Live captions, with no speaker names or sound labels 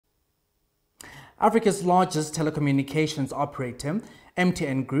Africa's largest telecommunications operator,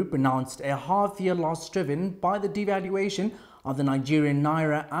 MTN Group, announced a half-year loss driven by the devaluation of the Nigerian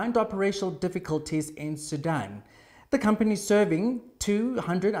Naira and operational difficulties in Sudan. The company, serving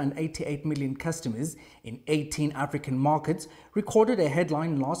 288 million customers in 18 African markets, recorded a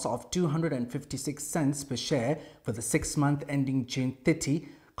headline loss of 256 cents per share for the 6-month ending June 30,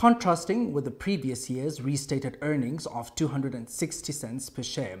 contrasting with the previous year's restated earnings of 260 cents per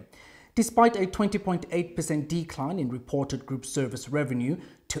share. Despite a 20.8% decline in reported group service revenue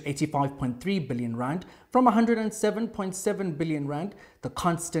to 85.3 billion rand from 107.7 billion rand, the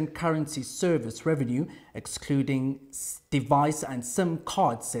constant currency service revenue, excluding device and SIM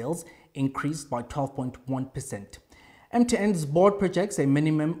card sales, increased by 12.1%. MTN's board projects a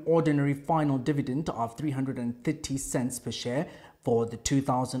minimum ordinary final dividend of 330 cents per share for the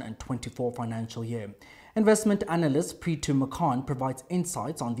 2024 financial year. Investment analyst Preetu Makan provides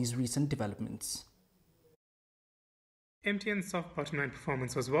insights on these recent developments. MTN's soft bottom-line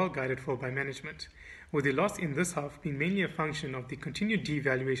performance was well guided for by management, with the loss in this half being mainly a function of the continued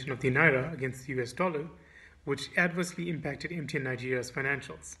devaluation of the Naira against the US dollar, which adversely impacted MTN Nigeria's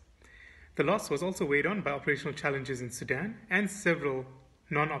financials. The loss was also weighed on by operational challenges in Sudan and several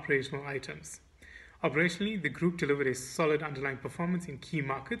non-operational items. Operationally, the group delivered a solid underlying performance in key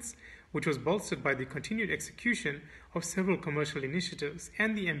markets, which was bolstered by the continued execution of several commercial initiatives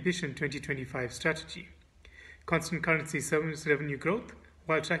and the Ambition 2025 strategy. Constant currency service revenue growth,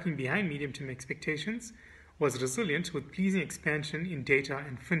 while tracking behind medium-term expectations, was resilient with pleasing expansion in data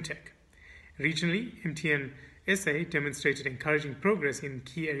and fintech. Regionally, MTN SA demonstrated encouraging progress in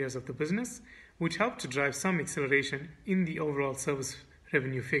key areas of the business, which helped to drive some acceleration in the overall service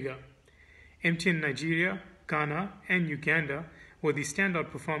revenue figure. MTN Nigeria, Ghana, and Uganda were the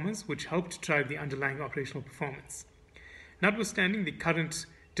standout performers, which helped drive the underlying operational performance. Notwithstanding the current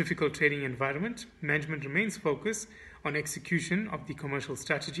difficult trading environment, management remains focused on execution of the commercial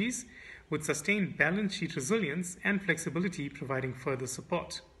strategies, with sustained balance sheet resilience and flexibility providing further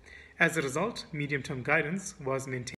support. As a result, medium-term guidance was maintained.